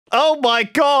Oh my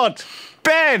God!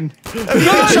 Ben! Have you been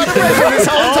trying to raise him this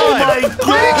whole time? my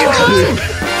Where did you go?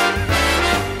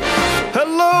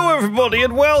 Hello, everybody,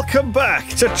 and welcome back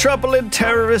to Trouble in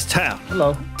Terrorist Town.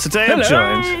 Hello. Today I'm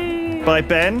joined by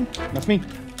Ben. That's me.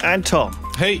 And Tom.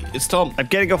 Hey, it's Tom. I'm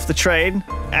getting off the train,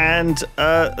 and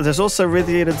there's also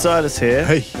Rithian and Silas here.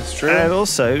 Hey, that's true. And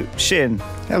also Shin.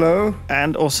 Hello.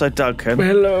 And also Duncan.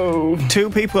 Hello. Two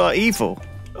people are evil.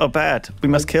 Or bad. We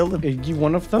must kill them. Are you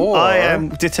one of them? Or I am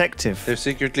detective. They're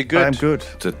secretly good. I'm good.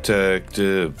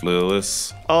 Detective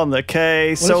Lewis. On the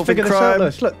case, Well, let's solving figure this out, crime.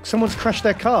 Lewis. Look, someone's crashed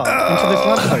their car into this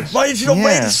lamppost. Why did you not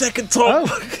wait a second, Tom?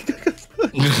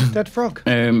 Dead frog.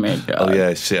 Oh my God. Oh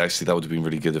yeah, shit, actually that would have been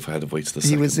really good if I had waited a second.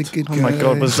 He was a good guy. Oh my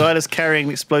God, was Silas carrying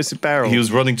an explosive barrel? He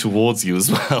was running towards you as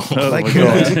well. like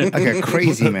a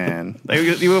crazy man.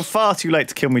 You were far too late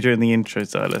to kill me during the intro,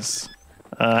 Silas.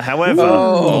 However,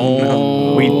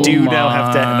 we do now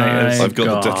have detonators. I've got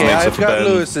the detonator Okay, I've for got Ben.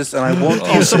 Lewis's, and I won't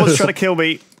Oh, use someone's it. trying to kill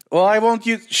me. Well, I won't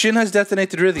use. Shin has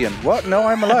detonated Rithian. What? No,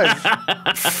 I'm alive.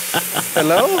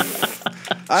 Hello?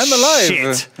 I'm alive.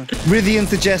 Shit. Rithian's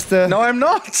the jester. No, I'm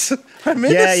not. I'm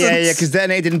innocent. Yeah, because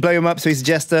Detonator didn't blow him up, so he's a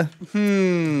jester.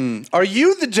 Are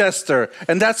you the jester?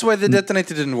 And that's why the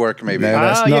detonator didn't work, maybe. No.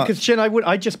 That's Yeah, not- because Shin,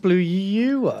 I just blew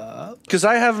you up. Because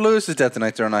I have Lewis's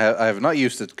detonator, and I have not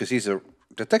used it because he's a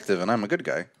detective, and I'm a good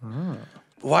guy.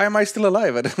 Why am I still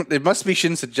alive? It must be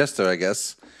Shin's jester, I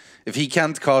guess. If he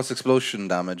can't cause explosion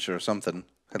damage or something.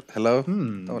 Hello?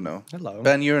 Oh, no. Hello.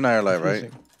 Ben, you and I are alive,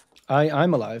 right?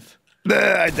 I'm alive.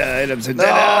 I died. I'm so dead.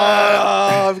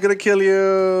 Oh, I'm gonna kill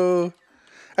you.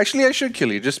 Actually, I should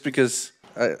kill you just because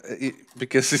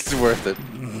it's worth it.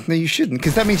 No, you shouldn't,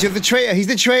 because that means you're the traitor. He's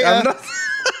the traitor. I'm not.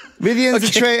 Rithian's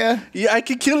the traitor. Yeah, I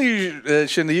can kill you,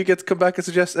 Shinda. You get to come back as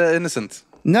innocent.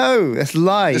 No, that's a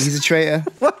lie. He's a traitor.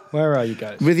 Where are you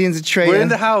guys? Rithian's a traitor. We're in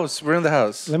the house. We're in the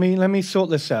house. Let me sort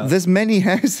this out. There's many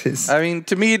houses. I mean,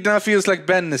 to me, it now feels like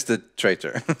Ben is the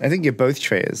traitor. I think you're both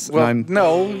traitors. Well,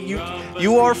 no,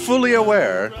 you are fully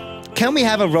aware. Can we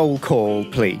have a roll call,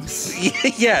 please?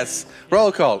 Yes.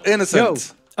 Roll call. Yo,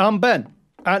 Innocent. I'm Ben,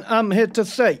 and I'm here to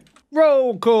say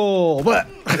roll call. What?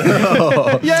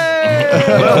 Yay!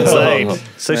 Well played.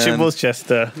 So she Man. was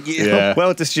Chester. Yeah.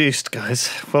 Well disused, guys.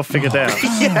 Well figured out.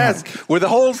 Yes. We're the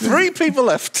whole 3 people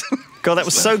left. God, that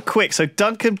was so quick. So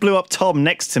Duncan blew up Tom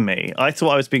next to me. I thought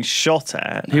I was being shot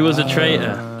at. He was a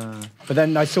traitor. But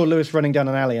then I saw Lewis running down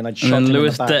an alley, and I shot And him then in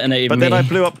Lewis the back. detonated But me. then I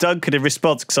blew up Duncan in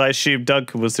response because I assumed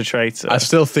Duncan was the traitor. I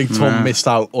still think Tom missed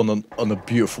out on a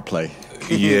beautiful play.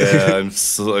 Yeah,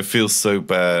 I feel so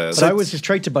bad. But I was his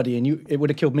traitor buddy, and it would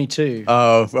have killed me too.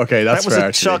 Oh, okay, that's that was fair. a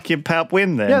actually. Chucky and Pap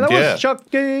win then. Yeah, that Yeah. was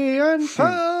Chucky and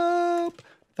Pop.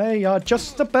 They are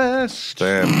just the best.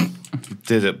 Damn. You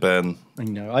did it, Ben. I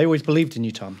know. I always believed in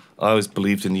you, Tom. I always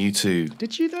believed in you too.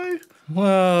 Did you though?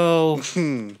 Well,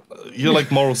 you're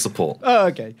like moral support. Oh,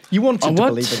 okay. You wanted to what?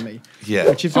 believe in me, Yeah.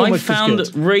 which is I almost found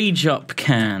as good. Rage Up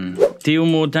can deal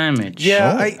more damage.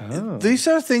 Yeah, these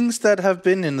are things that have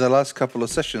been in the last couple of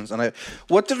sessions, and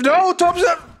no, Tom's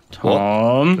up.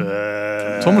 Tom.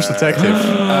 Tom was detective.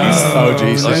 Oh,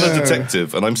 Jesus. I'm the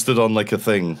detective, and I'm stood on like a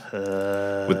thing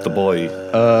with the boy.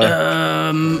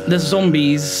 There's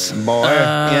zombies. Boy.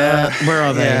 Where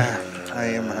are they? Yeah, I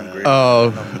am hungry.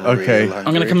 Oh, I'm okay. real I'm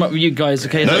gonna hungry. come up with you guys,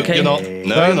 okay? Is No, that okay? you're not. No,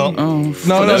 you're not. Oh, No,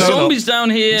 there's no, no. zombies down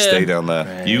here. Stay down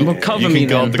there. You, Well, cover you me can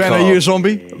guard then. the Ben, car. are you a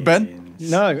zombie? Ben?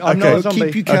 No, I'm Okay. not a zombie.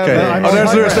 Keep you covered. Okay. I'm Oh, on there's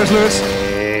my Lewis, way. there's Lewis.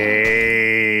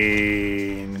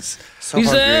 Brains. So Who's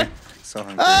hungry. there? So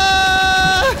hungry.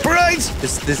 Brains!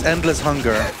 This endless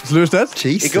hunger. Is Lewis dead?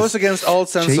 Jesus. It goes against all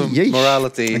sense of Yeesh.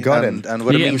 morality I got and him.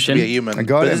 what it You get means him, to be a Shin? human. I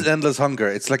got but him. this endless hunger.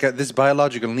 It's like this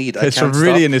biological need. I Okay, so can't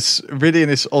stop. Rithian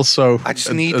is also I just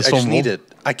a need zombie. it.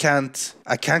 I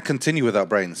can't continue without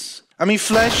brains. I mean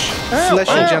flesh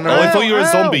in general. Oh, I thought you were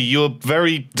a zombie. You were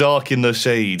very dark in the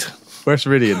shade. Where's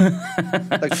Rithian?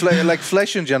 like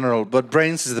flesh in general, but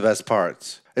brains is the best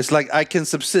part. It's like I can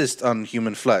subsist on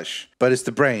human flesh, but it's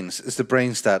the brains. It's the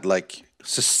brains that like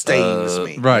sustains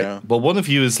me. right. You know? But one of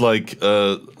you is like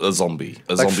a zombie.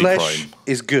 A Like zombie flesh crime.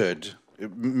 is good.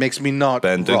 It makes me not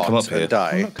Ben, don't rot come up here. and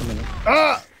die.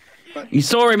 You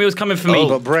saw him. He was coming for me.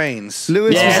 But brains.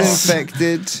 Lewis Yes. was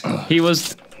infected. He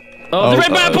was. Oh, the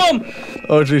red bat bomb!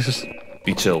 Oh, Jesus.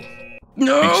 Be chill.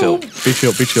 No. Be chill. Be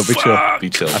chill, be chill, be chill. Be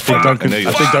chill. I think Duncan- I know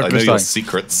I think Duncan your is dying.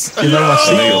 secrets. You know my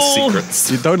I know secrets. your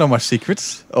secrets. You don't know my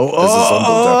secrets. Oh, There's a zombie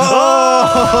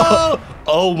oh, down.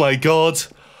 Oh my god.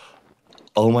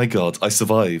 Oh my god. I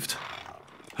survived.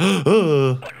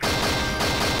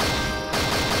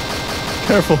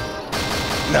 Careful.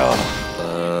 No.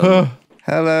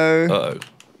 Hello. Uh-oh.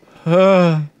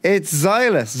 It's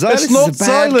Xylus. Xylus not is a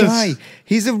bad Xylus. guy.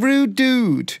 He's a rude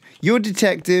dude. You're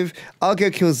detective. I'll go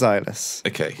kill Xylus.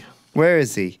 Okay. Where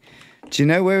is he? Do you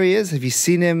know where he is? Have you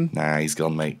seen him? Nah, he's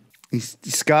gone, mate. He's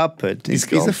scarpered. He's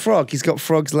gone. a frog. He's got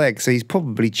frog's legs, so he's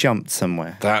probably jumped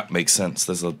somewhere. That makes sense.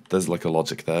 There's like a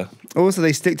logic there. Also,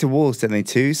 they stick to walls, don't they,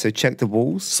 too? So check the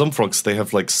walls. Some frogs, they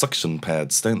have like suction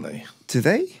pads, don't they? Do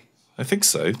they? I think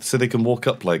so. So they can walk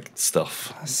up like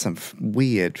stuff. That's some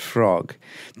weird frog.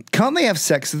 Can't they have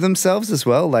sex with themselves as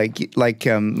well?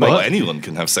 Well, anyone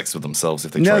can have sex with themselves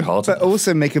if they no, try hard but enough.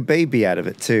 also make a baby out of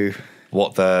it too.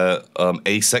 What, they're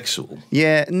asexual?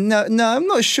 Yeah, no, I'm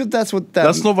not sure that's what that.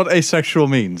 That's not what asexual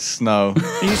means. No.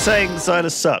 Are you saying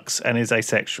Xylus sucks and is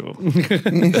asexual?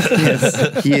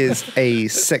 Yes, he is a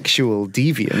sexual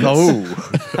deviant.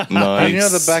 Oh. Nice. You know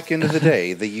that back into the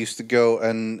day, they used to go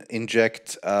and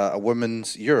inject a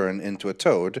woman's urine into a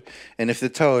toad, and if the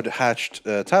toad hatched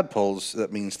tadpoles,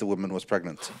 that means the woman was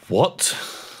pregnant. What?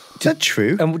 Is that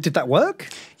true? And did that work?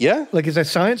 Yeah. Like, is there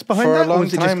science behind For that? a long or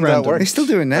is it just time, that random? worked. They still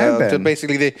do it now, So Ben.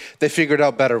 basically, they figured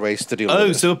out better ways to deal with Oh,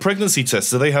 it. so a pregnancy test.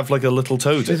 So they have like a little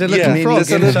toad There's a in, little Yeah, frog there's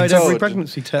a little inside every toad.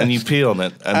 pregnancy test. and you pee on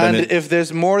it, and, And then it, if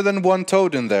there's more than one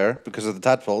toad in there, because of the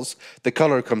tadpoles, the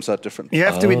color comes out different. You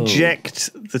have to inject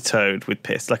the toad with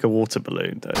piss, like a water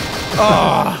balloon, though.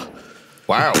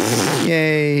 wow,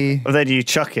 Yay. And then you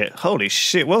chuck it. Holy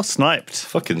shit, well sniped.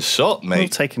 fucking shot, Well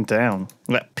mate. taken down.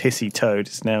 That pissy toad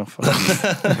is now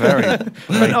fucking very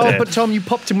Oh, dead. but Tom, you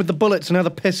popped him with the bullets, and now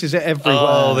the piss is everywhere.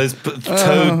 Oh, there's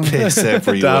toad piss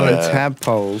everywhere.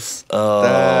 Tadpoles.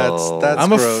 That's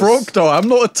I'm a gross. frog, though. I'm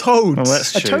not a toad. Well,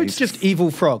 that's A true. toad's just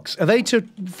evil frogs. Are they to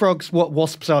frogs what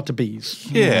wasps are to bees?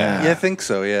 Yeah. Yeah, I think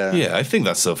so, yeah. Yeah, I think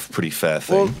that's a pretty fair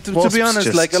thing. Well, to Wasps be honest,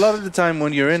 just- like a lot of the time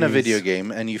when you're in a video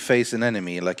game and you face an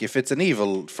enemy, like if it's an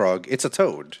evil frog, it's a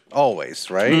toad, always,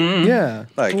 right? Yeah,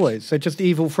 Like- always. They're just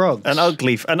evil frogs. An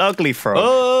ugly frog.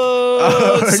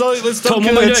 Oh, so let's Tom,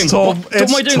 what am I doing? It's Tom. What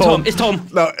am I doing, Tom? It's Tom.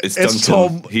 No, It's it's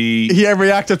Duncan. Tom. He- He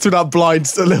reacted to that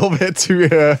blind a little bit too.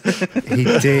 He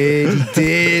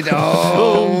did.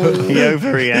 Oh. He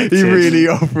overreacted. He really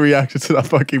overreacted to that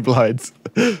fucking blind.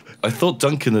 I thought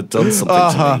Duncan had done something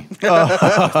to me.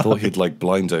 I thought he'd like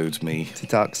blind-owed me. The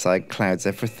dark side clouds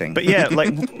everything. But yeah,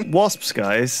 like wasps,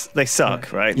 guys, they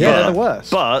suck, right? Yeah, they're But- the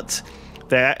worst. But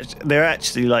they're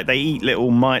actually like they eat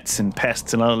little mites and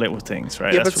pests and other little things,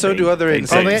 right? Yeah, That's but what so do other they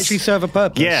insects. Oh, they do. actually serve a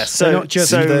purpose. Yeah, so, They're not just.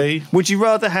 so they? would you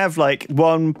rather have like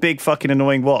one big fucking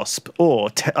annoying wasp or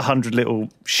 100 little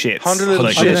shits? 100 little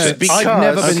Like I don't shits. know, this? Because- I've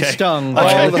never been Okay. stung by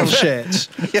Okay. a little shit.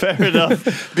 Fair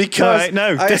enough. Because Right,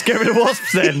 no, let's get rid of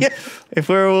wasps then. If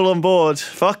we're all on board,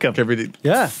 fuck them.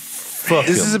 Yeah. Fuck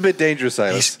This him. is a bit dangerous,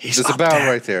 Silas. He's There's a up barrel there.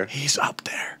 right there. He's up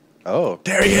there. Oh.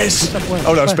 There he is.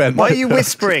 Oh, no, it's Ben. Why are you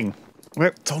whispering?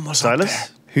 Where, Thomas up Silas? there.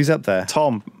 Who's up there?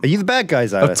 Tom. Are you the bad guy,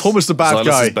 Xylus? Thomas the bad Silas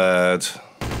guy. is bad.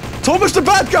 Thomas the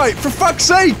bad guy, for fuck's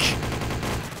sake!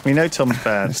 We know Tom's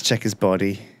bad. Let's check his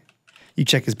body. You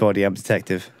check his body, I'm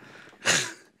detective.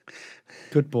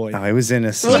 Good boy. Oh, he was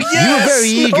innocent. Well, You were yes! very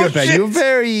eager, Oh, Ben. shit! You were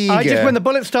very eager. I just when the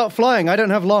bullets start flying, I don't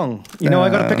have long. You know, I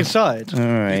got to pick a side. All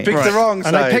right. Picked the wrong And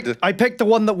side. I picked the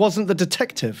one that wasn't the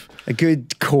detective. A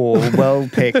good call. Well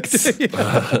picked.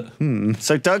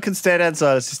 So Duncan's dead and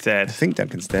Silas is dead. I think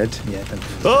Duncan's dead. Yeah.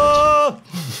 Oh!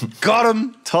 Got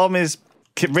him. Tom is...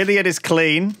 Rillian is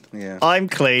clean. Yeah. I'm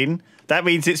clean. That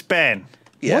means it's Ben.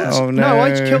 Yeah. Oh, no. No, I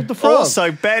just killed the frog.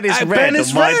 Also, Ben is red Ben is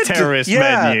on my red. terrorist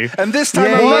Yeah. menu. And this time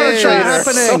Yeah, I'm why not a is traitor. that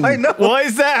happening? I know. Why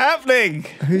is that happening?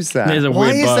 Who's that? There's a Why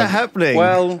weird is bug. that happening?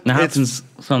 Well, That it's- happens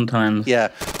sometimes. Yeah.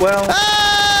 Well,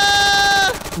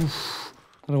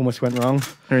 That almost went wrong.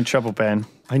 You're in trouble, Ben.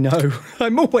 I know.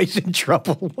 I'm always in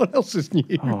trouble. What else is new?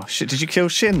 Oh, shit. Did you kill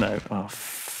Shin, though? Oh,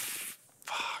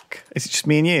 fuck. Is it just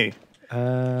me and you?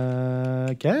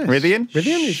 I guess. Rithian?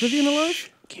 Rithian? Is Rithian alive?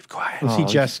 keep quiet. Or is he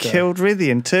Jester? Killed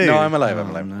Rithian, too. No, I'm alive. I'm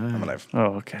alive. I'm alive.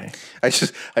 Oh, okay. I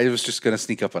was just gonna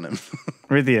sneak up on him.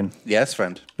 Rithian, Yes,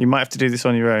 friend. you might have to do this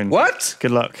on your own. What?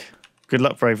 Good luck. Good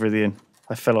luck, brave Rithian.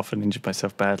 I fell off and injured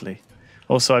myself badly.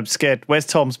 Also, I'm scared. Where's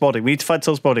Tom's body? We need to find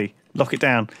Tom's body. Lock it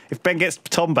down. If Ben gets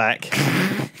Tom back,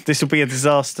 this will be a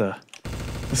disaster.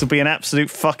 This will be an absolute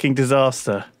fucking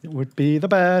disaster. It would be the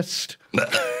best.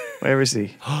 Where is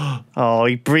he? Oh,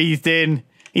 he breathed in.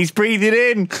 He's breathing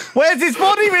in. Where's his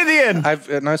body,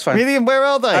 Rithian? No, it's fine. Rithian, where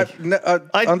are they?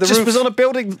 I on the just roof. was on a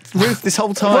building roof this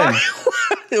whole time.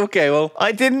 Okay, well,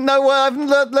 I didn't know where. I haven't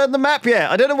learned the map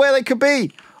yet. I don't know where they could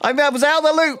be. I was out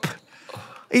of the loop.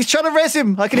 He's trying to res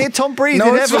him. I can hear Tom breathing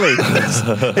No, it's heavily.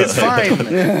 It's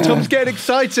fine. Tom's getting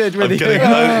excited with I'm it. getting,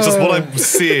 just what I'm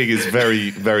seeing is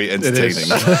very, very entertaining.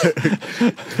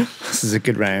 This is a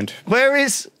good round. Where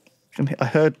is? I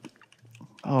heard.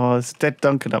 Oh, there's a dead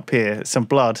Duncan up here. There's some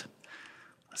blood.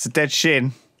 There's a dead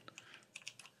Shin.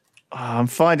 Oh, I'm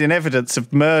finding evidence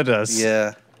of murders.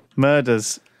 Yeah.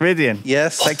 Murders. Ridian.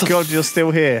 Yes. Thank God you're still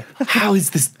here. How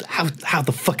is this? How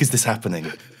the fuck is this happening?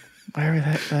 Where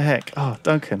the heck? Oh,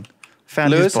 Duncan.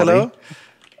 Found Lewis, his body. hello?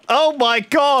 Oh my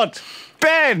God!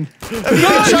 Ben! Have you been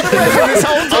trying to rescue this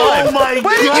whole time? Oh my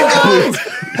Where did you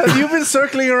go? Have you been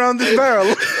circling around this barrel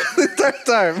the entire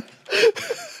time?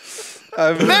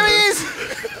 There he is!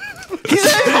 He's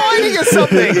hiding or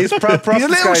something! He's prop He's a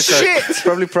little disguising. shit! He's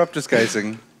probably prop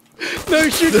disguising. No,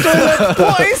 shoot toilet.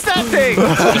 What is that thing?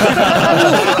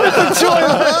 The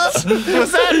toilet!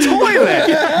 Was that a toilet?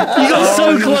 You got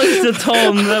so close to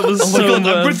Tom. That was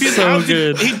so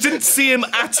good. He didn't see him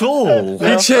at all.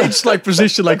 He changed like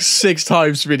position like 6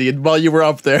 times, really, and while you were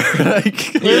up there.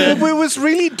 Like, It was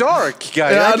really dark,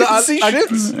 guys. I didn't see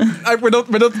shit.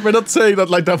 we're not saying that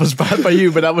like that was bad by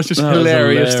you, but that was just That was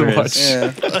hilarious to hilarious.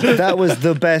 watch. Yeah. That was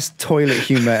the best toilet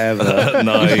humor ever.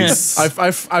 Nice.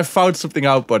 I've found something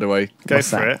out, by the way. Go What's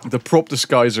for that? it. The prop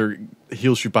disguiser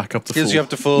heals you back up to full. Gives you up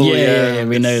to full. Yeah,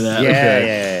 we know that.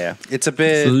 Yeah. It's a It's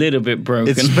bit. a little bit broken.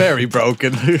 It's very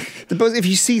broken. But if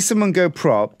you see someone go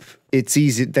prop, it's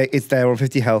easy. It's there on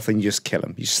 50 health, and you just kill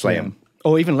them. You just slay them.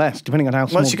 Or even less, depending on how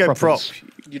small Once you the go prop, is.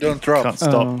 You don't drop. can't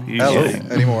stop. Hello Usually.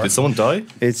 anymore. Did someone die?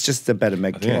 It's just a better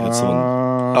meg. Yeah, did someone.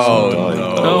 Oh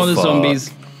oh, the fuck.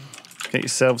 zombies. Get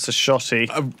yourselves a shotty.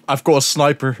 I've got a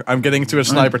sniper. I'm getting into a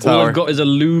sniper All tower. I've got is a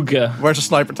Luger. Where's a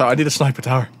sniper tower? I need a sniper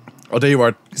tower. Oh, there you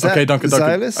are. that Okay, Duncan.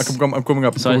 Xylus? I'm coming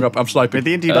up. I'm coming up. I'm sniping.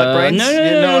 Ridian, do you like brains? No,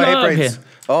 I not hate up brains. here.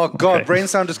 Oh god, Okay.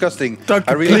 brains sound disgusting. Duncan,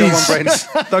 I really don't want please.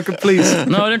 brains. Duncan, please.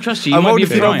 No, I don't trust you. You I might won't be if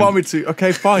you don't fine. want me to.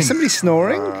 Okay, fine. Somebody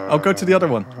snoring? I'll go to the other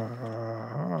one.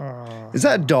 Is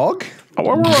that a dog?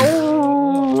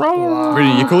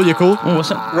 Really, you cool? You cool? Oh, what's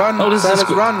that? Run, Oh, this is Silas,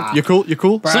 good. run. You cool? You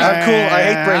cool? I'm cool. I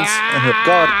hate brains.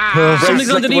 God, brains Something's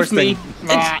is like the underneath worst me.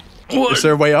 thing. Is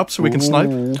there a way up so we can snipe?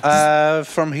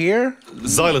 From here?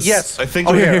 Xylus. Yes. I think.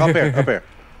 Up here, up here, up here.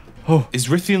 Is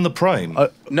Rithian the Prime?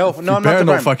 No, I'm not Better the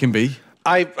not prime. fucking be.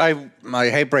 I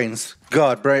hate brains.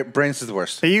 God, brains is the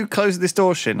worst. Are you closing this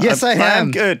door, Shin? Yes, I am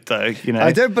am. good, though, you know.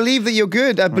 I don't believe that you're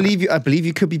good. I believe you. I believe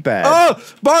you could be bad. Oh,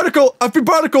 barnacle! I've been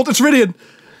barnacled. It's Ridian.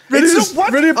 It's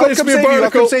what? Ridian I'll placed come me a save you. I'll come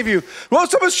barnacle. save you. Well,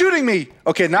 someone's shooting me.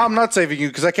 Okay, now I'm not saving you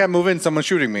because I can't move in. Someone's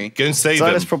shooting me. Go and save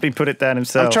Silas him. probably put it down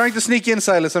himself. I'm trying to sneak in,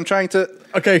 Silas. I'm trying to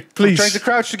Okay, please.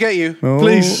 crouch to get you.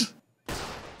 Please.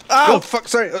 Oh fuck!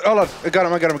 Sorry. Hold on. I got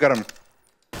him.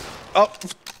 Oh,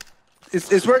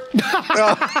 it's work.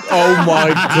 Oh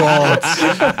my god.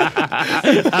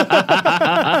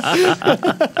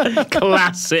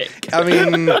 Classic. I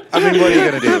mean, what are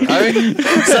you gonna do? I mean,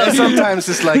 sometimes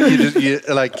it's like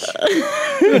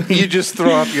you just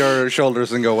throw up your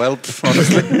shoulders and go, well,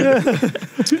 honestly.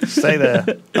 Stay there.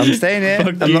 I'm staying here.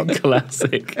 I'm Fucking not. Every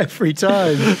classic.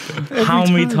 time. How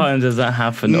many times has that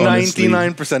happened? Honestly?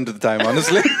 99% of the time,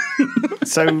 honestly.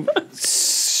 So,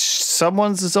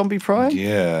 someone's a zombie prime?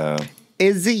 Yeah.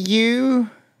 Is it you?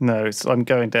 No, I'm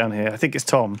going down here. I think it's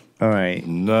Tom. All right.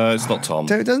 No, it's not Tom.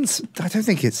 I don't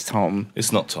think it's Tom.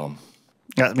 It's not Tom.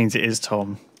 That means it is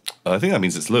Tom. I think that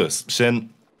means it's Lewis. Shin.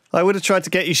 I would have tried to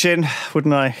get you, Shin,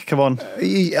 wouldn't I? Come on.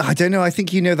 I don't know. I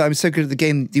think you know that I'm so good at the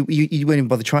game. You won't even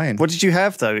bother trying. What did you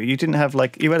have, though? You didn't have,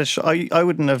 like, you had a shot. I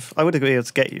would have been able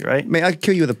to get you, right? Mate, I could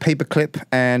kill you with a paperclip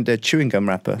and a chewing gum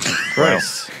wrapper.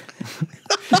 Gross.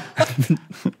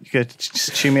 You could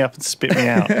just chew me up and spit me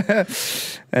out.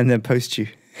 And then post you.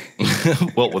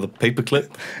 What, with a paperclip?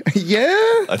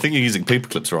 Yeah? I think you're using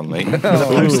paperclips wrong, mate.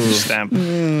 Postage stamp.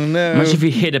 No. Imagine if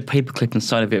you hit a paperclip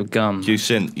inside of it with gum. You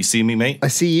Shin, you see me, mate? I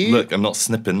see you. Look, I'm not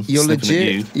snipping. You're snipping legit.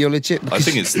 At you. You're legit. I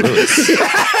think it's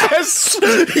Lewis.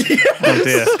 Oh,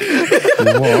 dear.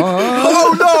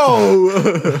 Oh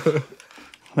no!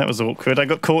 That was awkward. I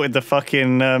got caught in the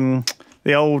fucking,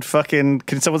 the old fucking,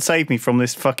 can someone save me from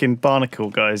this fucking barnacle,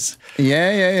 guys?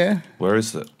 Yeah. Where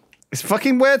is it? It's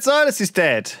fucking where Xylus is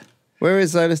dead. Where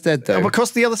is Xylus dead, though? I'm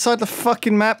across the other side of the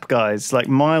fucking map, guys. Like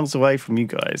miles away from you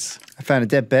guys. I found a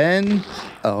dead Ben.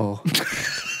 Oh.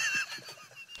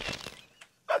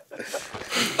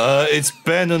 It's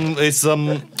Ben and it's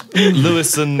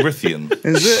Lewis and Rithian.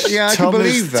 Is it? Yeah, I can Tom believe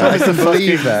is- that. Tom I is can the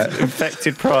believe fucking that.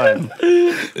 Infected prime.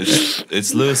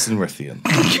 It's Lewis and Rithian.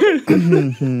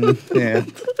 Yeah.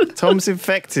 Tom's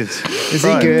infected. Is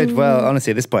he good? Well,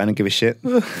 honestly, at this point, I don't give a shit.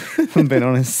 If I'm being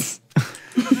honest.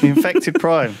 The infected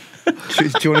prime. Do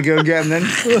you want to go and get him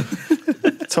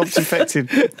then? Tom's infected.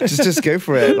 Just go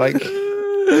for it. Like,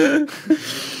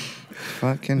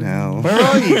 fucking hell. Where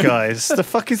are you guys? The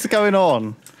fuck is going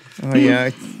on? Oh yeah,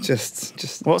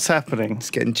 just What's happening? it's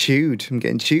getting chewed. I'm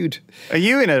getting chewed. Are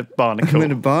you in a barnacle? I'm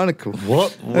in a barnacle.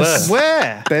 What? Where?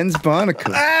 Where? Ben's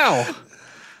barnacle. Ow!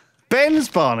 Ben's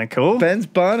barnacle? Ben's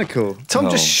barnacle. Tom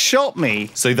just Oh. shot me.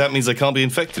 So that means I can't be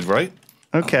infected, right?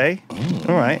 Okay.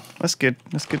 All right. That's good.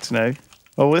 That's good to know.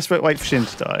 Oh, well, let's wait for Shin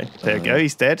to die. There we go.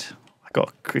 He's dead. I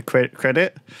got credit.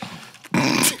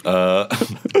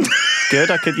 Good.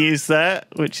 I could use that,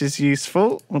 which is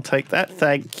useful. We'll take that.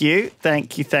 Thank you.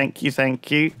 Thank you. Thank you.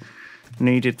 Thank you.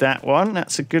 Needed that one.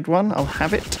 That's a good one. I'll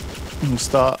have it. We'll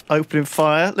start opening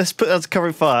fire. Let's put that to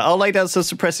covering fire. I'll lay down some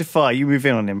suppressive fire. You move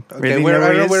in on him. Okay, Really?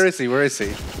 where is he? Where is he?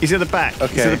 He's in the back. He's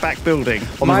in Okay. the back building.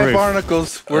 On My the roof.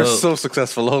 barnacles were so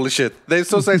successful. Holy shit. They're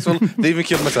so successful, they even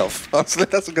killed myself. Honestly,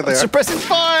 that's how good they are. Suppressive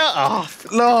fire! Oh,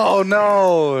 No,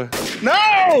 no.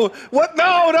 No! What?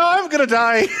 No, I'm gonna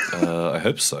die. I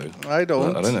hope so. I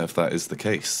don't. I don't know if that is the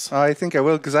case. I think I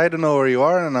will, because I don't know where you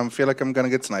are, and I feel like I'm gonna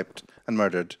get sniped and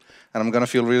murdered. And I'm gonna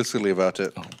feel real silly about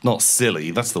it. Not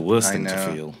silly. That's the worst I thing know.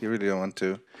 to feel. You really don't want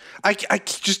to. I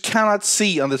just cannot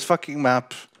see on this fucking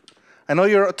map. I know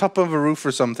you're on top of a roof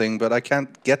or something, but I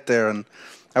can't get there, and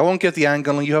I won't get the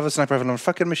angle. And you have a sniper rifle and a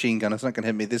fucking machine gun. It's not gonna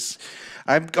hit me.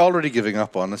 I'm already giving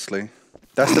up, honestly.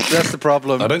 That's the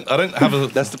problem. I don't have a.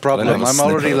 That's the I don't problem. have a I'm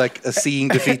already sniper. like seeing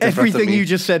defeat in front of Everything me. you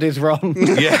just said is wrong.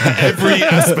 Yeah, every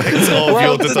aspect of Well,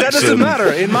 your deduction. that doesn't matter.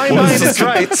 In my mind, it's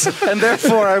right, and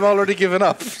therefore I'm already given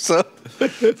up. So,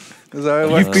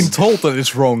 You've been told that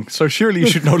it's wrong, so surely you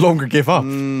should no longer give up.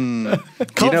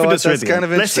 confidence That's Rythian. kind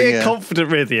of Let's hear interesting, yeah. confident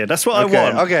Rythian. That's what okay, I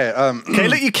want. okay. Okay,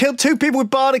 look, you killed 2 people with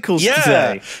barnacles Yeah,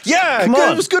 today. yeah. Come Good,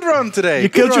 on. it was a good run today. You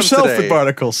Good killed run yourself today. with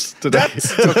barnacles today.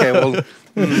 That's okay. Well,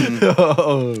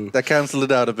 that cancelled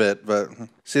it out a bit, but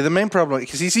see the main problem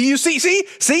because you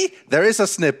see, there is a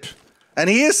snip, and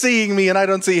he is seeing me, and I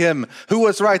don't see him. Who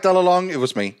was right all along? It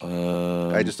was me.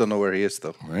 I just don't know where he is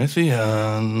though.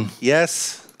 Rythian,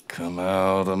 Yes. come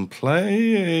out and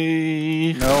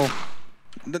play. No.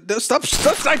 Stop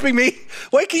sniping me!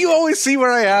 Why can you always see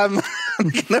where I am? I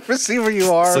can never see where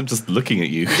you are. So I'm just looking at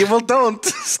you. Yeah, well, don't.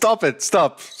 Stop it.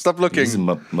 Stop looking. Using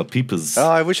my peepers. Oh,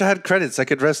 I wish I had credits. I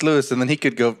could rest Lewis and then he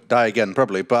could go die again,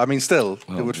 probably. But I mean, still,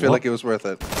 it would feel what? like it was worth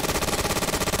it.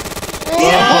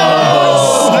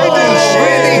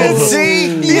 I did it!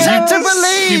 See? You had to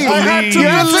believe! You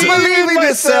had to believe in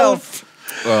yourself!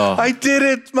 I did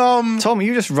it, Mom! Tom,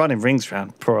 you were just running rings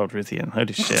around poor old Rythian.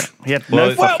 Holy shit. He had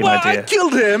no fucking I idea.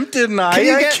 killed him, didn't I? Can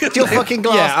you I get killed your him. fucking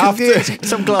glass? Yeah, Can you get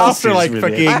some glasses, After like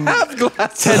Rythian? I have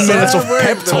glasses. 10 minutes of I'm wearing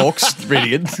pep them. talks,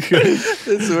 brilliant.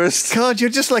 It's worst. God, you're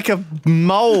just like a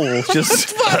mole.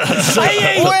 Just Where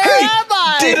am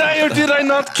I? Did I or did I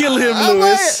not kill him,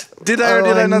 Lewis? Did I or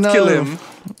did I not kill him?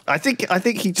 I think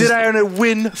he Did just. I earn a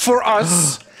win for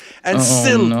us? And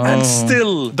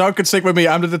still. Duncan, stick with me.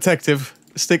 I'm the detective.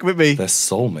 Stick with me. They're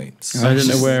soulmates. I don't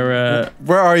know where.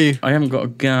 Where are you? I haven't got a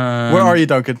gun. Where are you,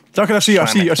 Duncan? Duncan, I see you.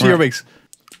 I see your wings.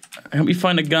 Help me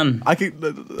find a gun. I can.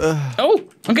 Oh,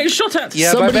 I'm getting shot at.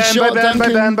 Yeah, Somebody by shot Ben, by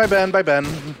Duncan. Ben, by Ben.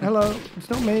 Hello, it's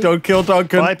not me. Don't kill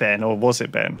Duncan. By Ben, or was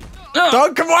it Ben?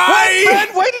 Duncan, why? Ben,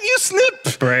 why did you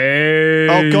snip?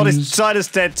 Brains. Oh, God, his Sider's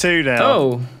dead too now.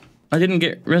 Oh, I didn't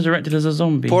get resurrected as a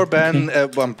zombie. Poor Ben. Wait, no,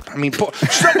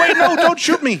 don't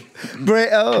shoot me.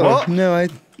 What? No,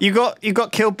 You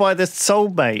got killed by the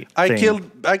soulmate.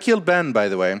 I killed Ben, by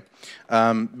the way,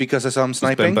 because I saw him Been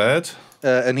sniping, bad.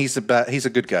 and he's a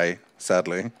good guy,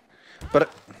 sadly.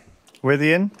 But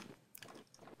Rythian?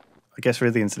 I guess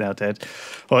Rythian's now dead.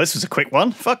 Oh, this was a quick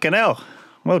one. Fucking hell.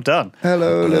 Well done.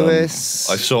 hello, Lewis.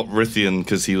 I shot Rythian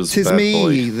because he was Tis bad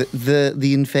me, boy.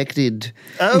 the infected.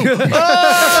 Oh.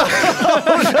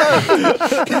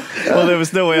 Well, there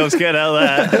was no way I was getting out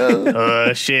of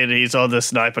that. Shit, he's on the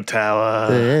sniper tower.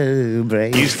 Oh,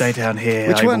 brave. You stay down here.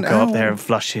 Which I will one? go up Oh. there and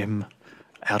flush him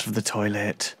out of the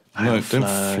toilet. I No, will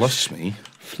don't flush me.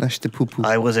 Flush the poo-poo.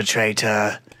 I was a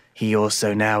traitor. He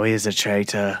also now is a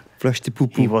traitor. Flush the He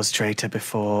poo-poo. was traitor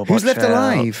before. Who's Watch left out.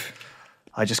 alive?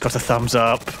 I just got a thumbs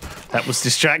up. That was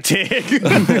distracting.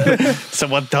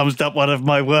 Someone thumbs up one of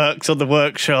my works on the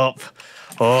workshop.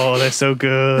 Oh, they're so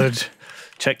good.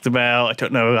 Check them out. I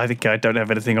don't know. I think I don't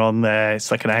have anything on there.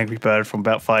 It's like an Angry Bird from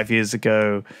about 5 years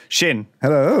ago. Shin,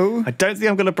 Hello. I don't think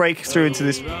I'm going to break through into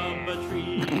this.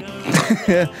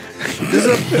 this is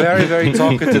a very, very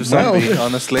talkative zombie,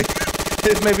 honestly.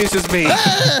 Maybe it's just me.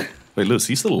 Wait, Lewis,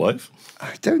 are you still alive?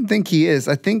 I don't think he is.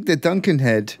 I think the Duncan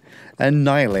head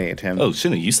annihilated him. Oh,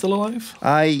 Shin, are you still alive?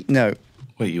 No.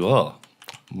 Wait, you are.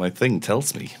 My thing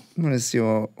tells me. What does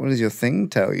your thing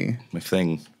tell you? My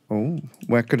thing. Oh,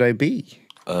 where could I be?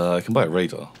 I can buy a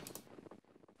radar.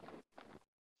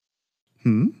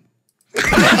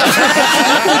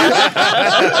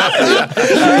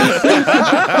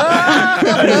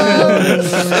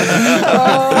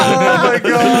 Oh my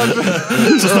god!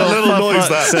 Just a little noise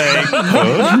that.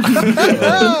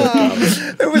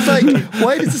 It was like,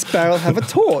 why does this barrel have a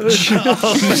torch? Oh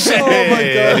my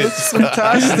god, that's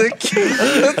fantastic!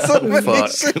 That's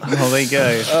amazing. Oh, there you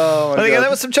go. Oh my There you go. god. That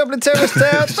was some Trouble in Terrorist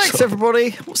Town. Thanks,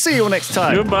 everybody. We'll see you all next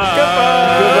time. Goodbye.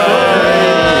 Goodbye.